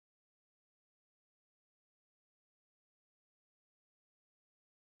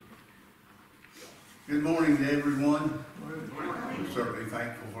Good morning to everyone. We're certainly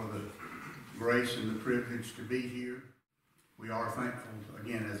thankful for the grace and the privilege to be here. We are thankful,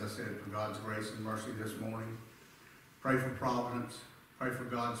 again, as I said, for God's grace and mercy this morning. Pray for providence. Pray for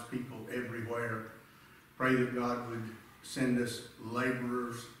God's people everywhere. Pray that God would send us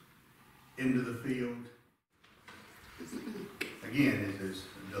laborers into the field. Again, it is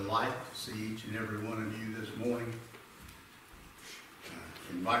a delight to see each and every one of you this morning.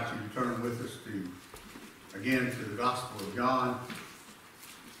 I invite you to turn with us again to the Gospel of John,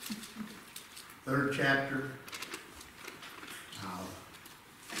 3rd chapter.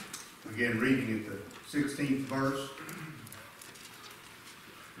 Again, reading at the 16th verse.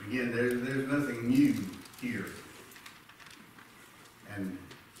 Again, there's nothing new here. And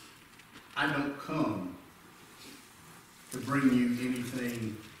I don't come to bring you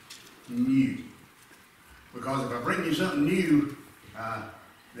anything new. Because if I bring you something new,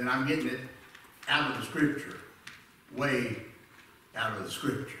 then I'm getting it out of the Scripture, way out of the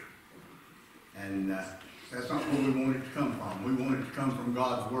Scripture. And that's not where we want it to come from. We want it to come from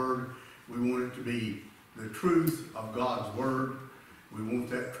God's Word. We want it to be the truth of God's Word. We want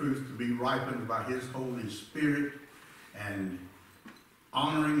that truth to be ripened by His Holy Spirit and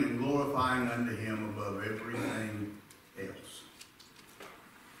honoring and glorifying unto Him above everything else.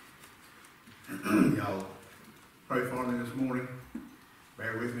 Y'all pray for me this morning.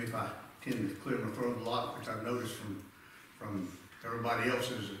 Bear with me if I tend to clear my throat a lot, which I've noticed from everybody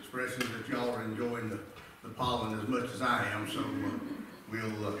else's expressions that y'all are enjoying the pollen as much as I am, so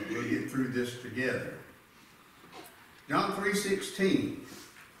we'll get through this together. John 3:16,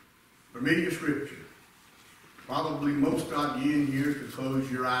 familiar scripture. Probably most of you in here could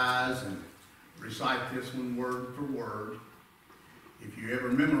close your eyes and recite this one word for word. If you ever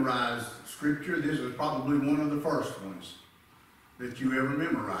memorized scripture, this is probably one of the first ones that you ever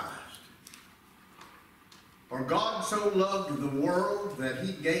memorized. For God so loved the world that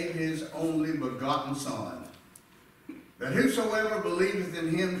He gave His only begotten Son, that whosoever believeth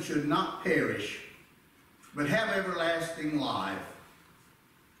in Him should not perish, but have everlasting life.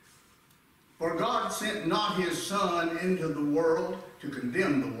 For God sent not His Son into the world to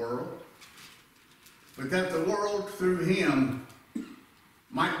condemn the world, but that the world through Him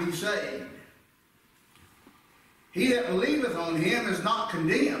might be saved. He that believeth on Him is not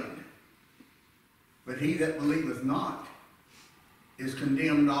condemned, but he that believeth not is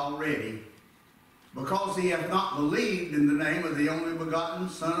condemned already, because he hath not believed in the name of the only begotten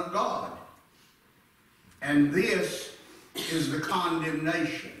Son of God. And this is the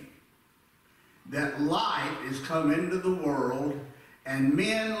condemnation, that light is come into the world, and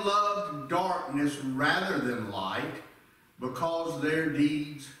men loved darkness rather than light, because their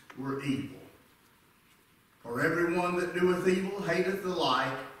deeds were evil. For everyone that doeth evil hateth the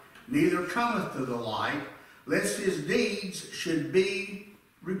light, neither cometh to the light, lest his deeds should be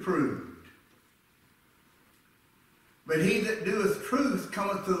reproved. But he that doeth truth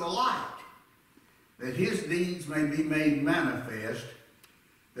cometh to the light, that his deeds may be made manifest,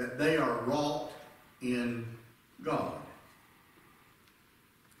 that they are wrought in God.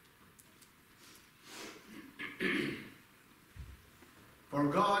 For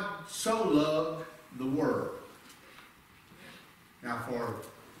God so loved the world. Now, for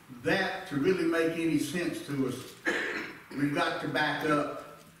that to really make any sense to us, we've got to back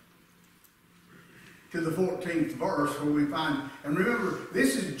up to the 14th verse where we find, and remember,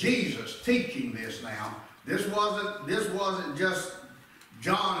 this is Jesus teaching this now. This wasn't just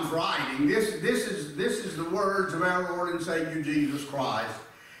John's writing. This is the words of our Lord and Savior Jesus Christ.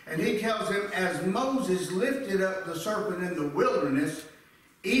 And he tells him, as Moses lifted up the serpent in the wilderness,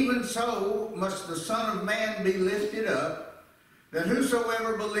 even so must the Son of Man be lifted up, that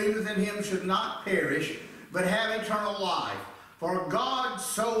whosoever believeth in him should not perish, but have eternal life. For God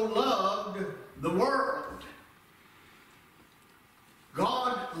so loved the world.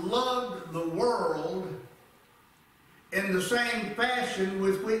 God loved the world in the same fashion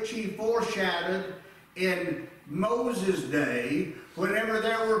with which He foreshadowed in Moses' day, whenever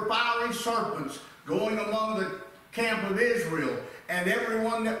there were fiery serpents going among the camp of Israel, and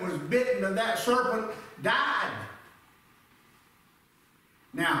everyone that was bitten of that serpent died.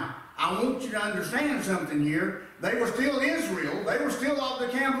 Now, I want you to understand something here. They were still Israel. They were still of the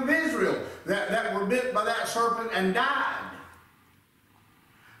camp of Israel that were bit by that serpent and died.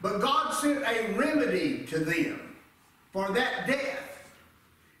 But God sent a remedy to them for that death.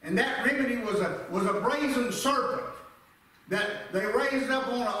 And that remedy was a brazen serpent that they raised up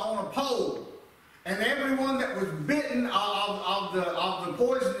on a pole. And everyone that was bitten of the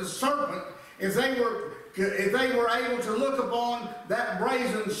poisonous serpent, if they were able to look upon that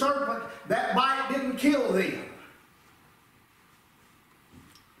brazen serpent, that bite didn't kill them.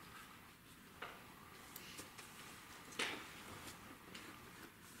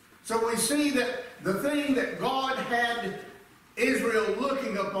 So we see that the thing that God had Israel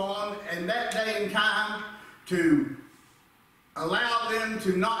looking upon in that day and time to allow them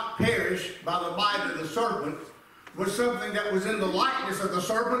to not perish by the bite of the serpent was something that was in the likeness of the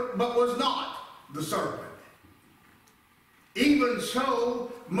serpent, but was not the serpent. Even so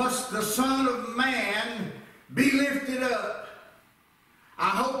must the Son of Man be lifted up. I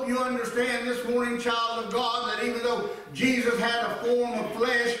hope you understand this morning, child of God, that even though Jesus had a form of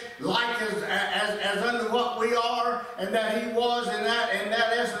flesh like as unto what we are, and that he was in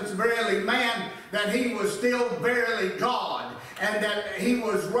that essence verily man, that he was still verily God, and that he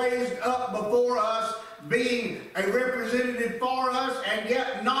was raised up before us, being a representative for us, and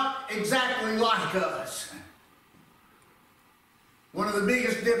yet not exactly like us. One of the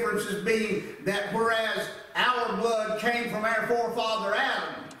biggest differences being that whereas our blood came from our forefather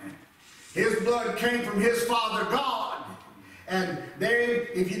Adam, his blood came from his father God. And there,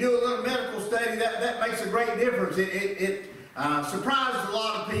 if you do a little medical study, that makes a great difference. It surprised a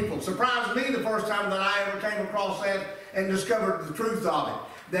lot of people. Surprised me the first time that I ever came across that and discovered the truth of it.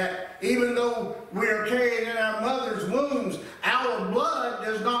 That even though we are carried in our mother's wombs, our blood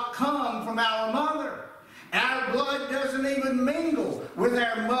does not come from our mother. Our blood doesn't even mingle with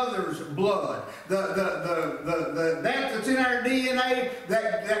our mother's blood. That's in our DNA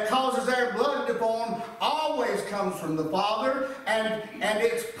that causes our blood to form always comes from the father, and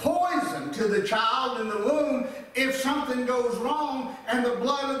it's poison to the child in the womb if something goes wrong and the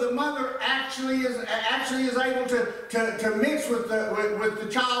blood of the mother actually is able to mix with the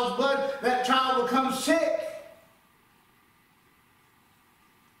child's blood. That child becomes sick.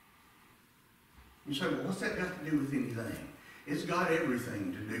 You say, well, what's that got to do with anything? It's got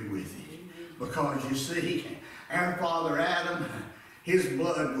everything to do with it. Because you see, our father Adam, his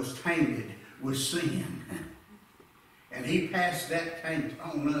blood was tainted with sin. And he passed that taint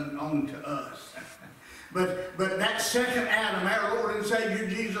on to us. But that second Adam, our Lord and Savior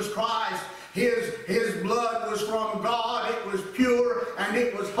Jesus Christ, his blood was from God. It was pure, and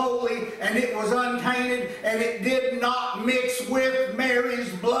it was holy, and it was untainted, and it did not mix with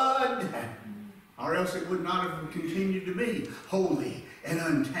Mary's blood. Or else it would not have continued to be holy and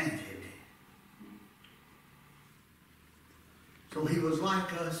untainted. So he was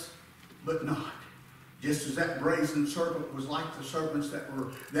like us, but not. Just as that brazen serpent was like the serpents that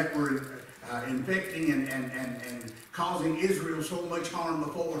were infecting and causing Israel so much harm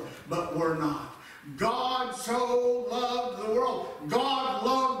before, but were not. God so loved the world. God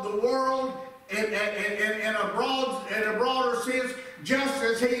loved the world in a broader sense, just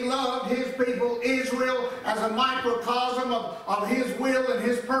as he loved his people Israel as a microcosm of his will and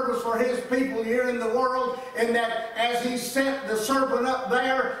his purpose for his people here in the world, and that as he set the serpent up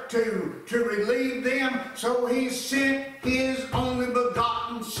there to relieve them, so he sent his only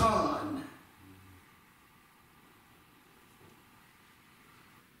begotten Son.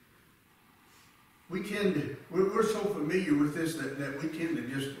 We're so familiar with this that we tend to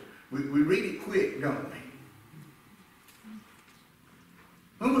just, we read it quick, don't we?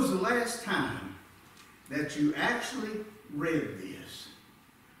 When was the last time that you actually read this,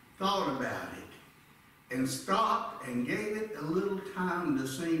 thought about it, and stopped and gave it a little time to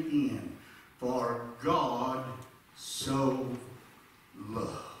sink in? For God so loved.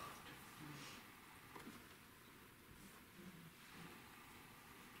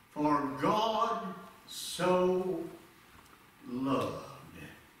 For God so loved.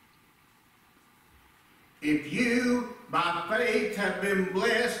 If you, by faith, have been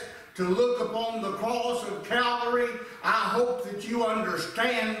blessed to look upon the cross of Calvary, I hope that you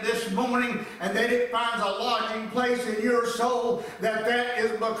understand this morning and that it finds a lodging place in your soul, that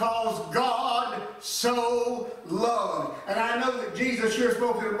is because God so loved. And I know that Jesus here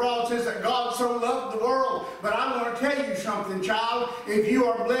spoke in a broad sense that God so loved the world, but I want to tell you something, child. If you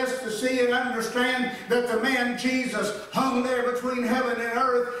are blessed to see and understand that the man Jesus hung there between heaven and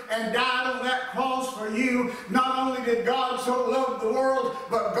earth and died on that cross for you, not only did God so love the world,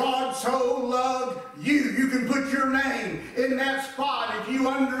 but God so loved you. You can put your name in that spot if you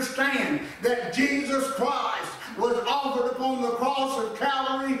understand that Jesus Christ was offered upon the cross of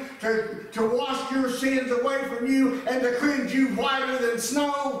Calvary to wash your sins away from you and to cleanse you whiter than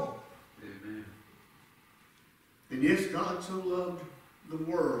snow. Amen. And yes, God so loved the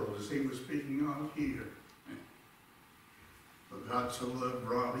world, as he was speaking of here. But God so loved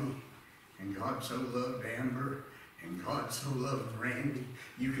Robbie, and God so loved Amber, And God so loved Randy,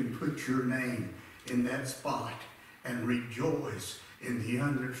 you can put your name in that spot and rejoice in the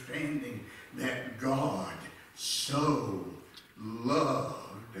understanding that God so loved.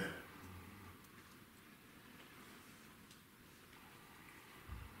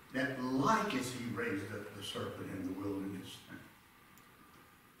 That like as he raised up the serpent in the wilderness,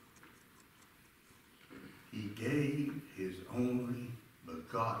 he gave his only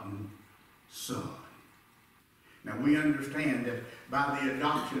begotten Son. Now we understand that by the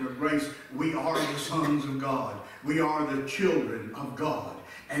adoption of grace, we are the sons of God. We are the children of God.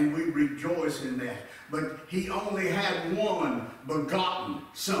 And we rejoice in that. But he only had one begotten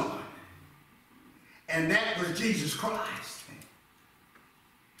Son. And that was Jesus Christ.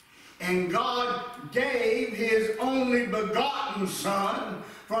 And God gave his only begotten Son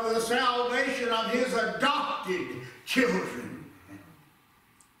for the salvation of his adopted children.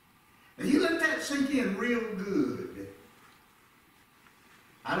 And you let that sink in real good.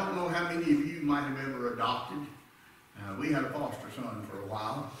 I don't know how many of you might have ever adopted. We had a foster son for a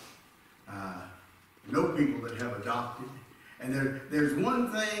while. Know people that have adopted. And there's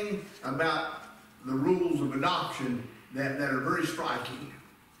one thing about the rules of adoption that are very striking.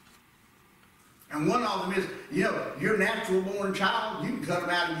 And one of them is, you know, your natural born child, you can cut them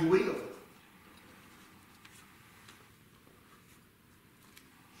out of your will.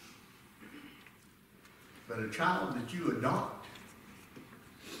 But a child that you adopt,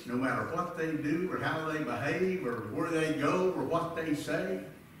 no matter what they do or how they behave or where they go or what they say,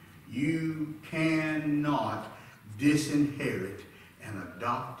 you cannot disinherit an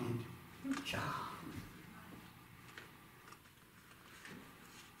adopted child.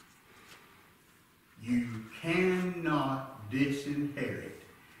 You cannot disinherit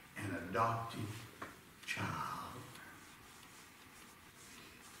an adopted child.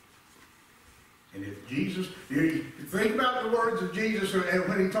 And if Jesus, think about the words of Jesus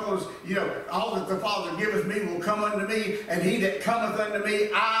when he told us, you know, all that the Father giveth me will come unto me, and he that cometh unto me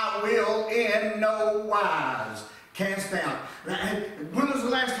I will in no wise cast out. When was the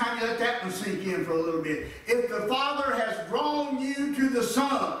last time you let that one sink in for a little bit? If the Father has drawn you to the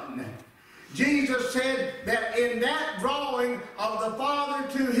Son, Jesus said that in that drawing of the Father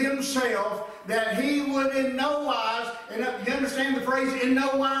to himself, that he would in no wise, and you understand the phrase in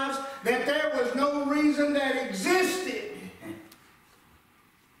no wise? That there was no reason that existed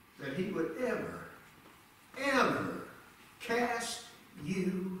that he would ever cast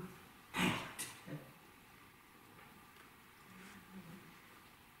you out.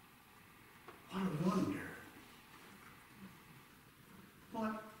 What a wonder.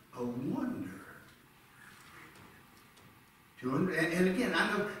 What a wonder. And again,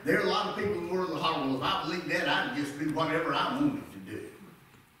 I know there are a lot of people in the world that holler, well, if I believe that, I'd just do whatever I wanted to do.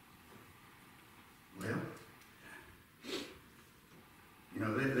 Well, you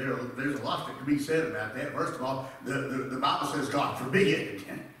know, there's a lot that can be said about that. First of all, the Bible says, God forbid.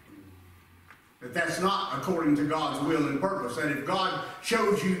 That's not according to God's will and purpose. And if God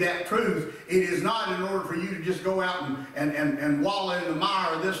shows you that truth, it is not in order for you to just go out and wallow in the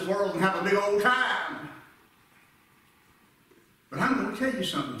mire of this world and have a big old time. But I'm going to tell you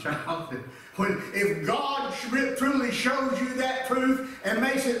something, child. If God truly shows you that truth and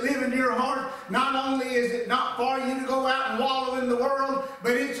makes it live in your heart, not only is it not for you to go out and wallow in the world,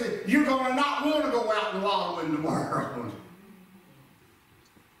 but you're going to not want to go out and wallow in the world.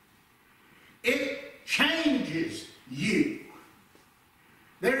 It changes you.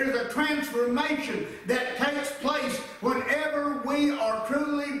 There is a transformation that takes place whenever we are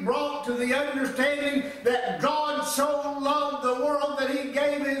truly brought to the understanding that God so loved the world that he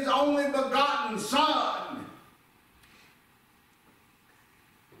gave his only begotten Son.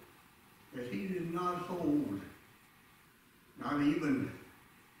 That he did not hold, not even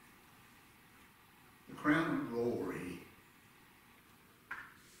the crown of glory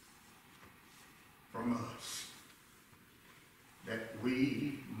from us, that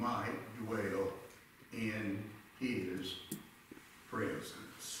we might dwell in his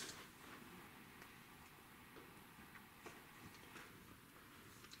presence.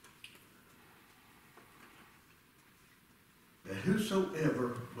 That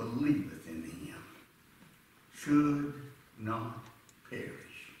whosoever believeth in him should not perish,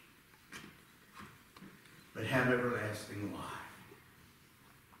 but have everlasting life.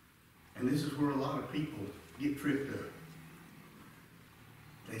 And this is where a lot of people get tripped up.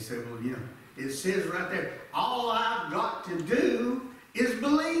 They say, well, you know, it says right there, all I've got to do is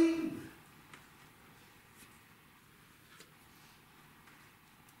believe.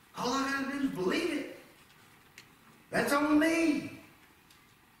 All I got to do is believe it. That's on me.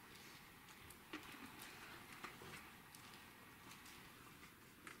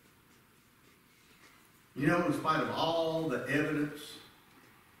 You know, in spite of all the evidence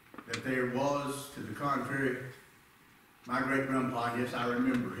that there was to the contrary, my great-grandpa, yes, I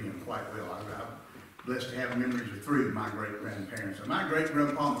remember him quite well. I'm blessed to have memories of three of my great-grandparents. And my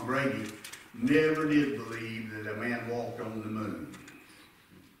great-grandpa McGrady never did believe that a man walked on the moon.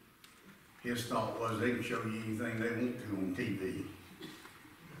 His thought was they can show you anything they want to on TV.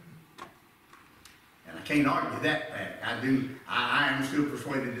 And I can't argue that fact. I am still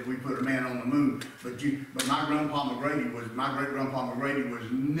persuaded that we put a man on the moon. But my great-grandpa McGrady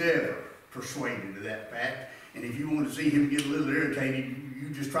was never persuaded of that fact. And if you want to see him get a little irritated, you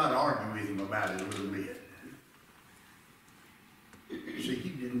just try to argue with him about it a little bit. See, he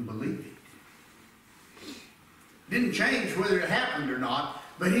didn't believe it. Didn't change whether it happened or not,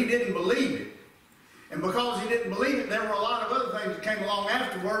 but he didn't believe it. And because he didn't believe it, there were a lot of other things that came along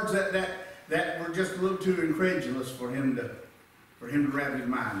afterwards that were just a little too incredulous for him to wrap his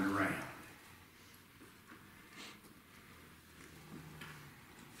mind around.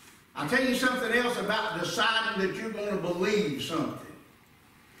 I'll tell you something else about deciding that you're going to believe something.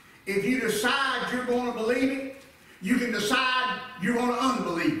 If you decide you're going to believe it, you can decide you're going to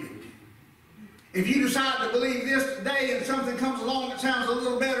unbelieve it. If you decide to believe this today and something comes along that sounds a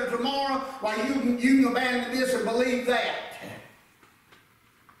little better tomorrow, why you can abandon this and believe that.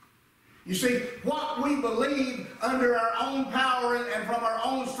 You see, what we believe under our own power and from our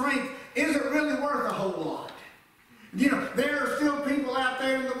own strength isn't really worth a whole lot. You know, there are still people out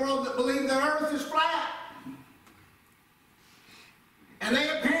there in the world that believe the earth is flat. And they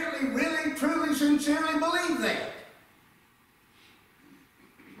apparently really, truly, sincerely believe that.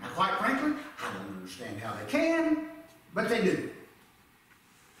 Now, quite frankly, I don't understand how they can, but they do.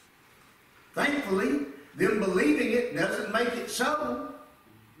 Thankfully, them believing it doesn't make it so.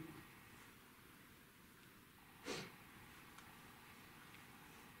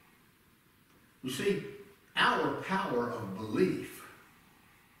 You see, our power of belief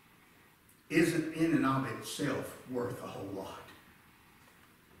isn't in and of itself worth a whole lot.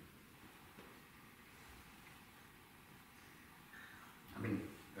 I mean,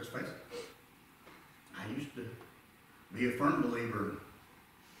 let's face it. I used to be a firm believer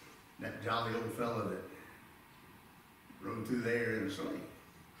in that jolly old fella that rode through the air in a sleigh.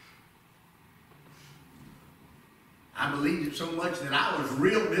 I believed it so much that I was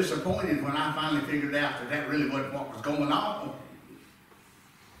real disappointed when I finally figured out that that really wasn't what was going on.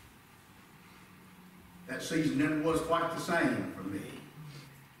 That season never was quite the same for me.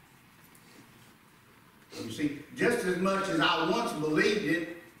 You see, just as much as I once believed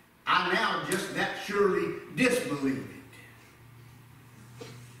it, I now just that surely disbelieve it.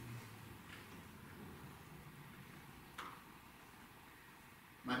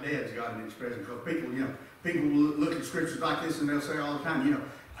 My dad's got an expression because people will look at scriptures like this and they'll say all the time,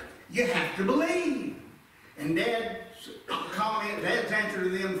 you have to believe. And Dad's answer to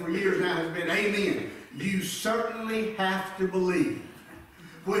them for years now has been, amen. You certainly have to believe.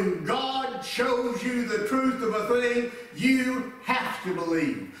 When God shows you the truth of a thing, you have to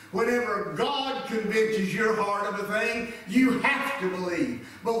believe. Whenever God convinces your heart of a thing, you have to believe.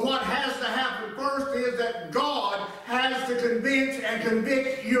 But what has to happen first is that God has to convince and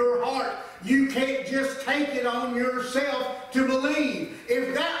convict your heart. You can't just take it on yourself to believe.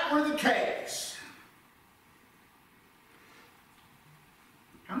 If that were the case,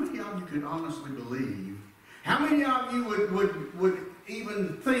 how many of you could honestly believe? How many of you would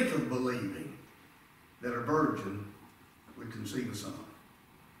even think of believing that a virgin would conceive a son?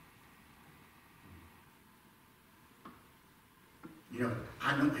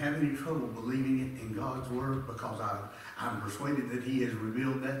 I don't have any trouble believing it in God's Word because I'm persuaded that He has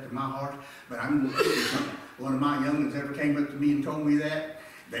revealed that to my heart. But I'm going to tell you something. One of my young'uns ever came up to me and told me that.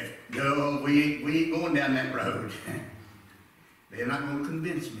 No, we ain't going down that road. They're not going to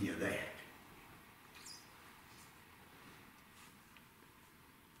convince me of that.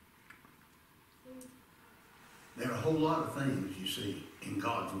 There are a whole lot of things, you see, in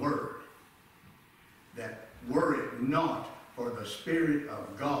God's Word that were it not for the Spirit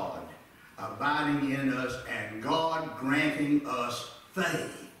of God abiding in us and God granting us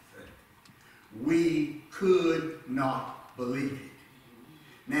faith, we could not believe it.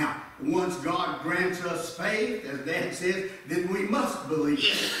 Now, once God grants us faith, as Dad says, then we must believe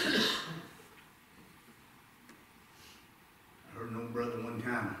it. I heard an old brother one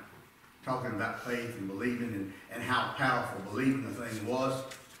time talking about faith and believing and how powerful believing the thing was.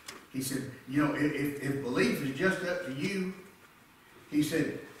 He said, if belief is just up to you, he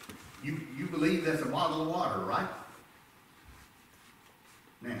said, you believe that's a bottle of water, right?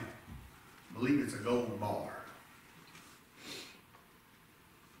 Now, believe it's a gold bar.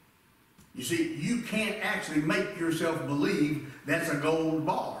 You see, you can't actually make yourself believe that's a gold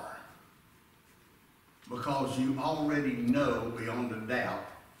bar, because you already know beyond a doubt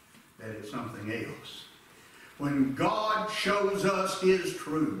that it's something else. When God shows us His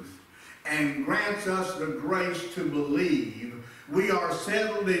truth and grants us the grace to believe, we are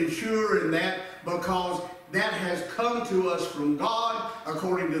settled and sure in that, because that has come to us from God,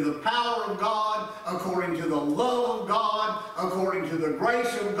 according to the power of God, according to the love of God, according to the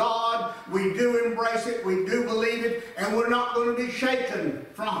grace of God. We do embrace it, we do believe it, and we're not going to be shaken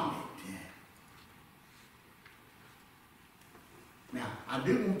from it. Now, I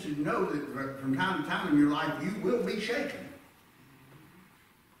do want you to know that from time to time in your life, you will be shaken.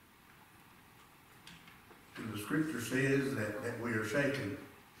 And the Scripture says that we are shaken,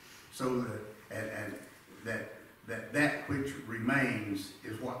 so that which remains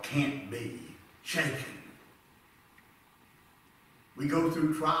is what can't be shaken. We go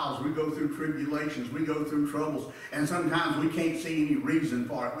through trials, we go through tribulations, we go through troubles, and sometimes we can't see any reason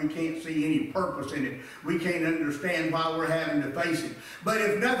for it. We can't see any purpose in it. We can't understand why we're having to face it. But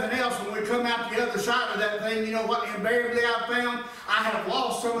if nothing else, when we come out the other side of that thing, you know what invariably I've found? I have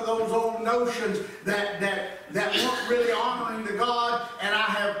lost some of those old notions that weren't really honoring to God, and I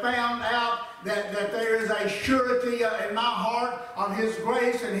have found out that there is a surety in my heart of His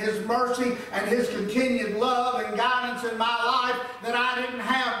grace and His mercy and His continued love and guidance in my life that I didn't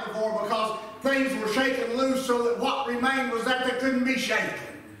have before, because things were shaken loose, so that what remained was that couldn't be shaken.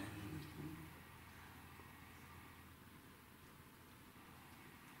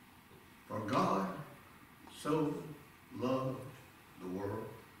 For God so loved the world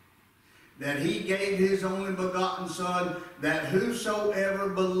that He gave His only begotten Son, that whosoever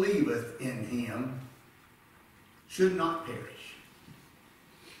believeth in Him should not perish,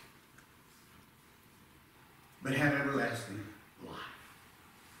 but have everlasting life.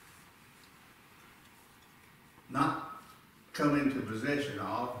 Not come into possession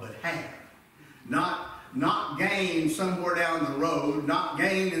of, but have. Not gain somewhere down the road, not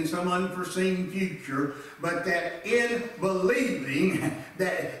gain in some unforeseen future, but that in believing,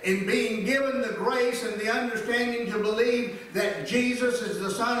 that in being given the grace and the understanding to believe that Jesus is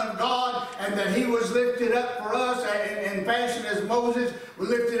the Son of God, and that He was lifted up for us in fashion as Moses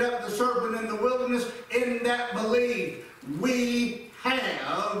lifted up the serpent in the wilderness, in that belief we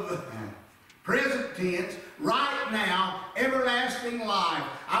have, present tense, right now, everlasting life.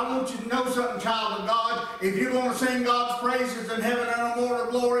 I want you to know something, child of God. If you're going to sing God's praises in heaven and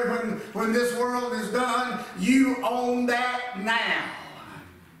immortal glory when this world is done, you own that now.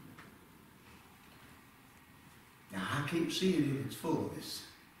 Now, I keep seeing it in its fullness.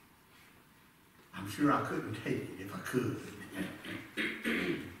 I'm sure I couldn't take it if I could.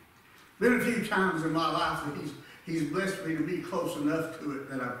 Been a few times in my life that He's blessed me to be close enough to it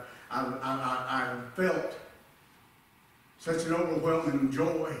that I've felt such an overwhelming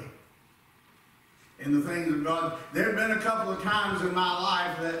joy in the things of God. There have been a couple of times in my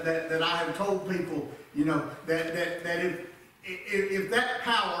life that I have told people, you know, that if that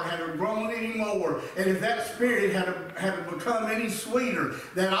power had grown any more, and if that spirit had become any sweeter,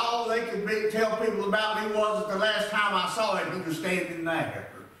 that all they could tell people about me was that the last time I saw it, He was standing there.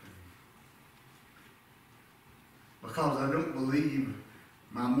 Because I don't believe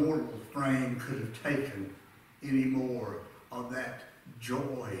my mortal frame could have taken any more of that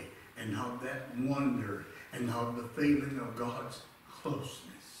joy and of that wonder and of the feeling of God's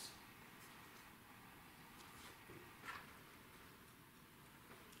closeness.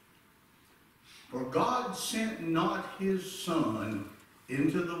 For God sent not His Son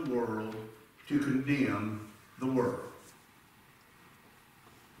into the world to condemn the world.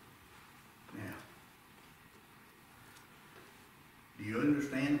 Now, do you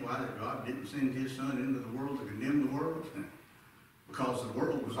understand why that God didn't send His Son into the world to condemn the world? Because the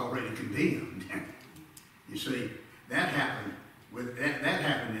world was already condemned. You see, that happened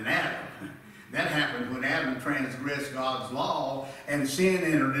in Adam. That happened when Adam transgressed God's law and sin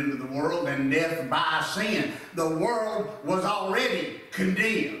entered into the world, and death by sin. The world was already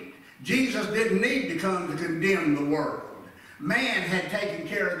condemned. Jesus didn't need to come to condemn the world. Man had taken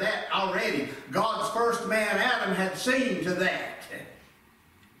care of that already. God's first man, Adam, had seen to that.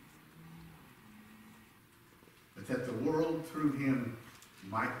 But that the world through him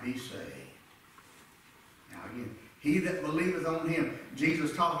might be saved. Now again, he that believeth on Him,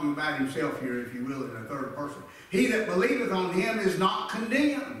 Jesus talking about Himself here, if you will, in the third person. He that believeth on Him is not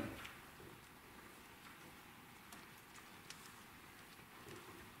condemned.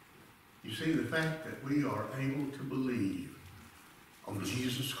 You see, the fact that we are able to believe on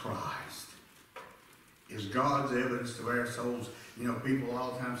Jesus Christ is God's evidence to our souls. You know, people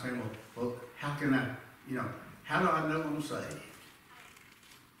all the time say, well, how can I, how do I know I'm saved?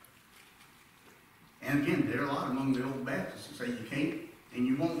 And again, there are a lot among the old Baptists that say you can't and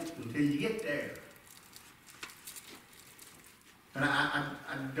you won't until you get there. But I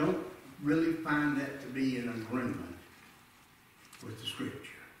don't really find that to be in agreement with the Scripture.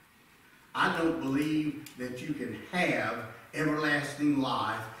 I don't believe that you can have everlasting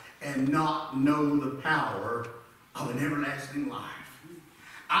life and not know the power of an everlasting life.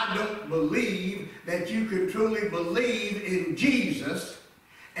 I don't believe that you can truly believe in Jesus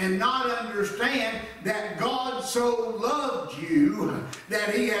and not understand that God so loved you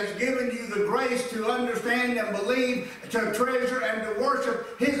that He has given you the grace to understand and believe, to treasure and to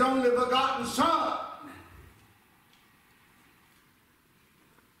worship His only begotten Son.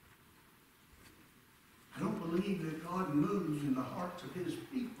 I don't believe that God moves in the hearts of His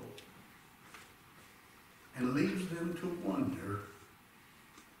people and leaves them to wonder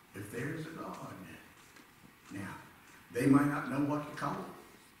if there's a God. Now, they might not know what to call it.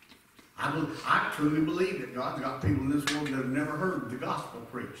 I truly believe that God's got people in this world that have never heard the gospel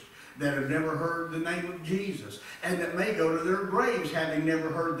preached, that have never heard the name of Jesus, and that may go to their graves having never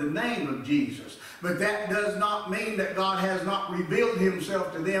heard the name of Jesus. But that does not mean that God has not revealed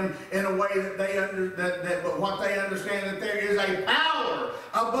Himself to them in a way that but what they understand, that there is a power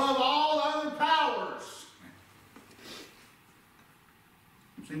above all other powers.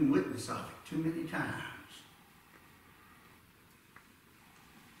 I've seen witness of it too many times.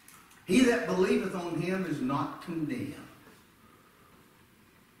 He that believeth on Him is not condemned,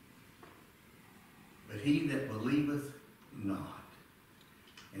 but he that believeth not.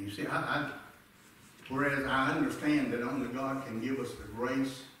 And you see, whereas I understand that only God can give us the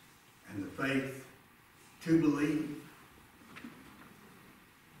grace and the faith to believe,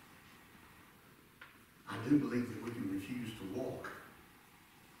 I do believe that we can refuse to walk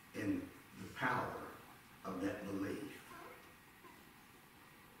in the power of that belief.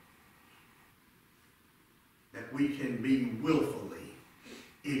 That we can be willfully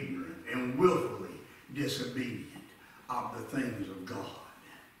ignorant and willfully disobedient of the things of God.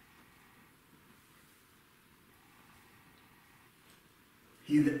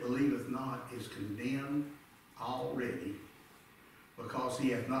 He that believeth not is condemned already, because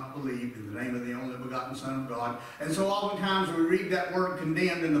he hath not believed in the name of the only begotten Son of God. And so oftentimes we read that word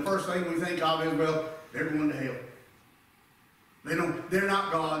condemned, and the first thing we think of is, well, they're going to hell. They're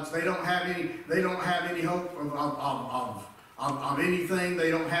not God's. They don't have any hope of anything.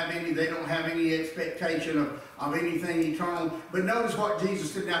 They don't have any expectation of anything eternal. But notice what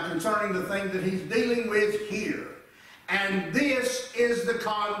Jesus said now concerning the thing that He's dealing with here. And this is the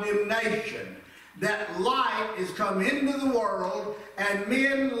condemnation, that light is come into the world, and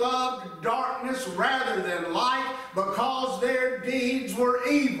men loved darkness rather than light, because their deeds were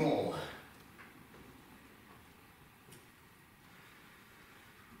evil.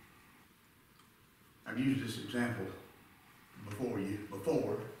 I've used this example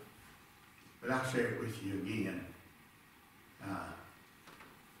before, but I'll share it with you again.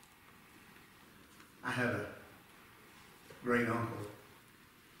 I had a great uncle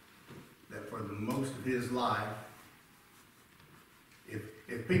that for the most of his life,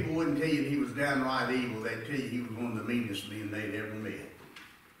 if people wouldn't tell you he was downright evil, they'd tell you he was one of the meanest men they'd ever met.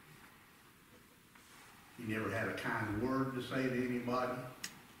 He never had a kind word to say to anybody.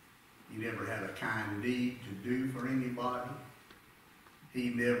 He never had a kind deed to do for anybody.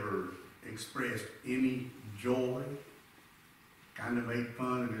 He never expressed any joy. Kind of made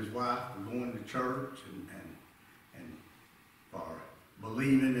fun of his wife for going to church and for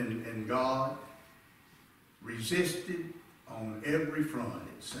believing in God. Resisted on every front,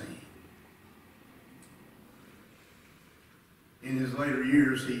 it seemed. In his later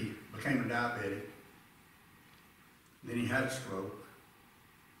years, he became a diabetic. Then he had a stroke.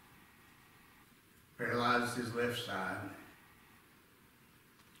 Paralyzed his left side.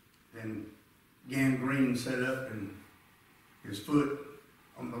 Then gangrene set up in his foot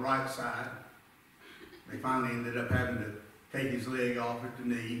on the right side. They finally ended up having to take his leg off at the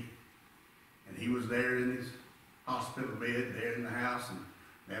knee. And he was there in his hospital bed, there in the house, and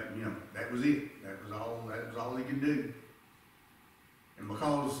that was it. That was all he could do. And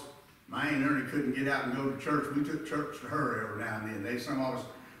because my Aunt Ernie couldn't get out and go to church, we took church to her every now and then. They some of us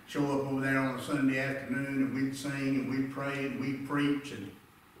show up over there on a Sunday afternoon, and we'd sing and we'd pray and we'd preach. And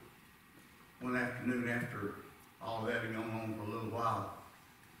one afternoon, after all that had gone on for a little while,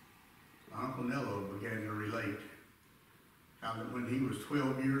 my Uncle Nello began to relate how that when he was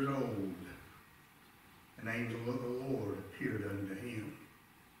 12 years old, an angel of the Lord appeared unto him.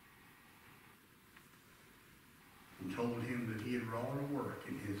 and told him that he had wrought a work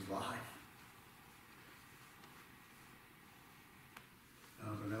in his life.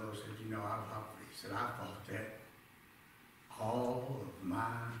 Uncle Nello said, you know, he said, I thought that all of my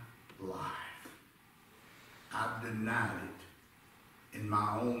life. I've denied it in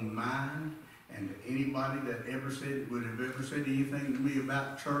my own mind, and to anybody that would have ever said anything to me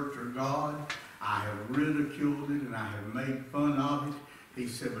about church or God, I have ridiculed it and I have made fun of it. He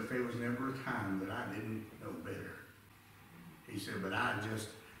said, but there was never a time that I didn't know better. He said, but I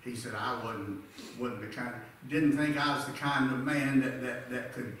wasn't the kind, didn't think I was the kind of man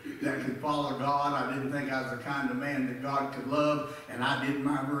that could follow God. I didn't think I was the kind of man that God could love, and I did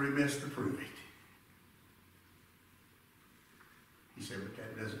my very best to prove it. He said, but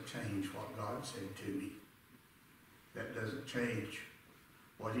that doesn't change what God said to me. That doesn't change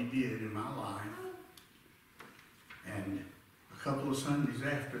what he did in my life. And a couple of Sundays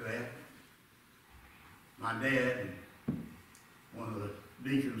after that, my dad and one of the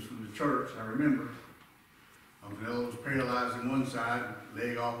deacons from the church, I remember, Uncle Nello was paralyzed on one side,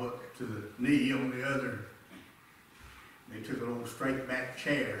 leg all up to the knee on the other. They took an old straight back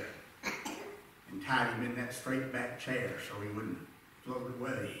chair and tied him in that straight back chair so he wouldn't float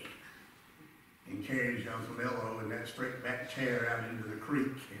away, and carried Uncle Nello in that straight back chair out into the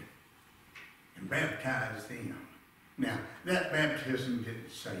creek and baptized him. Now, that baptism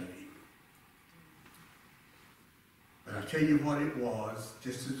didn't save him. But I tell you what it was,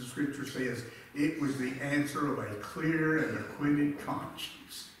 just as the scripture says, it was the answer of a clear and acquitted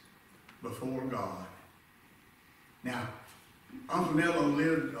conscience before God. Now, Uncle Nello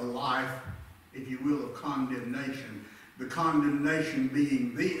lived a life, if you will, of condemnation. The condemnation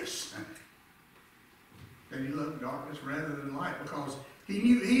being this, that he loved darkness rather than light, because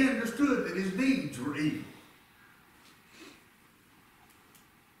he understood that his deeds were evil.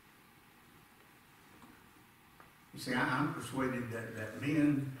 You see, I'm persuaded that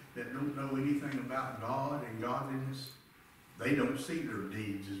men that don't know anything about God and godliness, they don't see their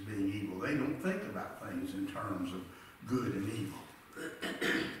deeds as being evil. They don't think about things in terms of good and evil.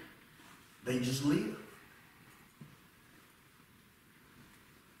 They just live.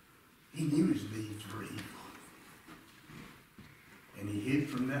 He knew his deeds were evil. And he hid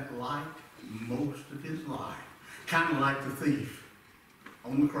from that light most of his life. Kind of like the thief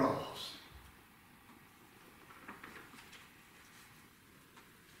on the cross.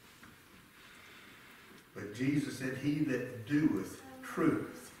 But Jesus said, he that doeth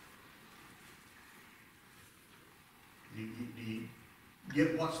truth. Do you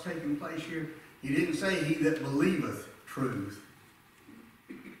get what's taking place here? He didn't say he that believeth truth.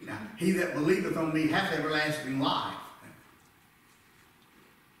 Now, he that believeth on me hath everlasting life.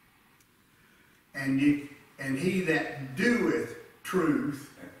 And he that doeth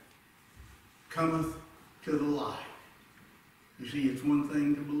truth cometh to the light. You see, it's one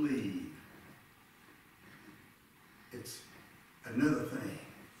thing to believe. It's another thing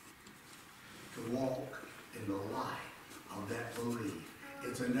to walk in the light of that belief.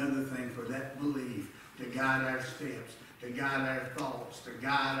 It's another thing for that belief to guide our steps, to guide our thoughts, to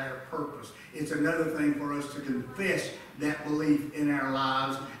guide our purpose. It's another thing for us to confess that belief in our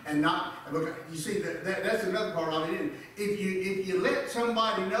lives and not, you see, that's another part of it. If you let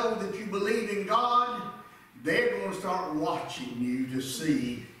somebody know that you believe in God, they're going to start watching you to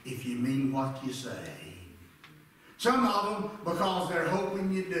see if you mean what you say. Some of them because they're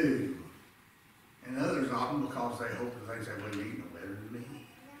hoping you do. And others of them because they hope that they say, well, you ain't no better than me.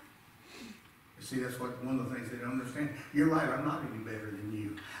 You see, that's one of the things they don't understand. You're right, I'm not any better than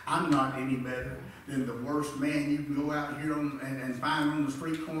you. I'm not any better than the worst man you can go out here and find on the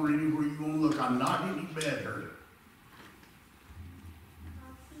street corner anywhere you want to look. I'm not any better.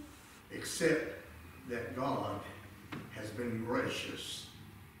 Except that God has been gracious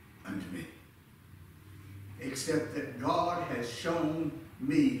unto me. Except that God has shown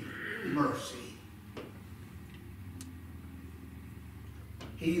me mercy.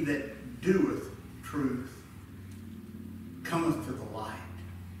 He that doeth truth cometh to the light,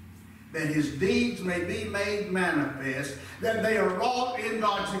 that his deeds may be made manifest, that they are wrought in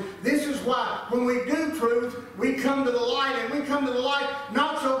God. This is why when we do truth, we come to the light, and we come to the light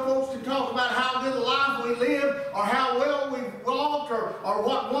not so folks can talk about how good a life we live, or how well we've walked, or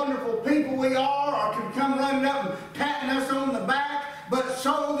what wonderful people we are, or can come running up and patting us on the back, but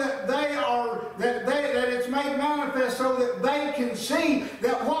so that that it's made manifest, so that they can see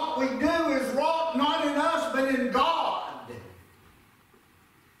that what we do is wrought not in us but in God.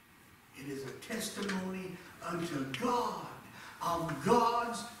 It is a testimony unto God of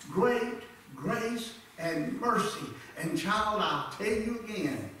God's great grace and mercy. And child, I'll tell you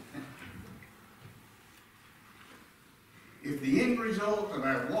again, if the end result of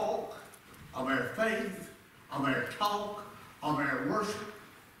our walk, of our faith, of our talk, of our worship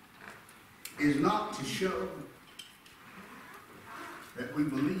is not to show that we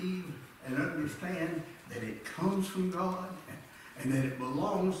believe and understand that it comes from God and that it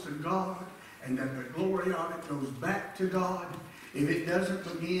belongs to God and that the glory of it goes back to God, if it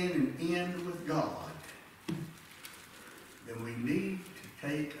doesn't begin and end with God, then we need to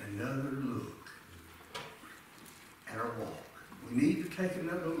take another look at our walk. We need to take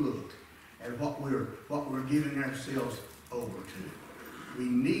another look at what we're giving ourselves over to. We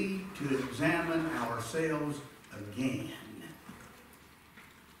need to examine ourselves again.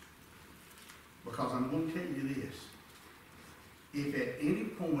 Because I'm going to tell you this. If at any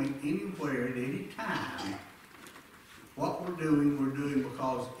point, anywhere, at any time, what we're doing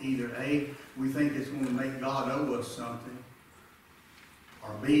because either A, we think it's going to make God owe us something,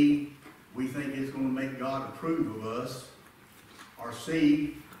 or B, we think it's going to make God approve of us, or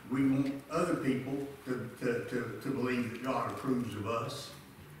C, we want other people to believe that God approves of us.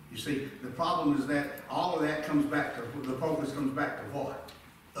 You see, the problem is that all of that comes back to, the focus comes back to what?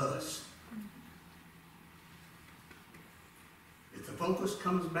 Us. If the focus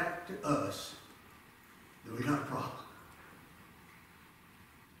comes back to us, then we got a problem.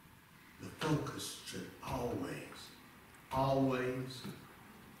 The focus should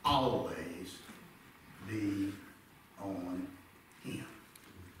always be on Him.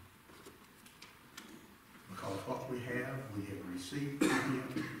 Because what we have received from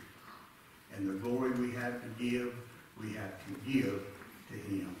Him, and the glory we have to give to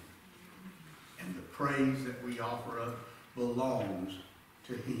Him. And the praise that we offer up belongs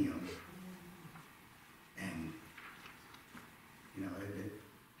to Him. And, you know,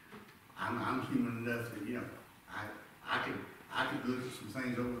 I'm human enough that, you know, I could look at some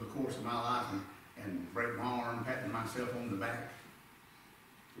things over the course of my life and break my arm patting myself on the back.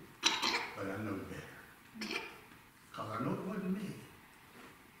 But I know better. Because I know it wasn't me.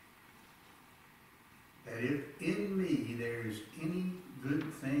 That if in me there is any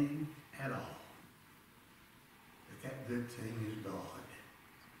good thing at all, that good thing is God.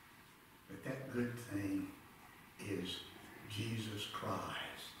 That good thing is Jesus Christ.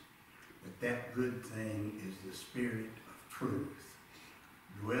 That good thing is the Spirit of truth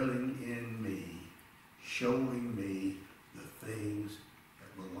dwelling in me, showing me the things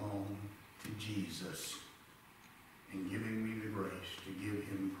that belong to Jesus and giving me the grace to give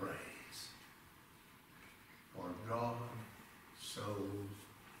Him praise. For God so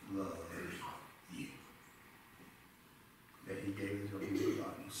loved you that He gave His only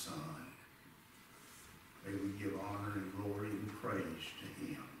begotten Son. May we give honor and glory and praise to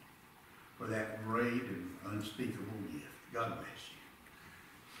Him for that great and unspeakable gift. God bless you.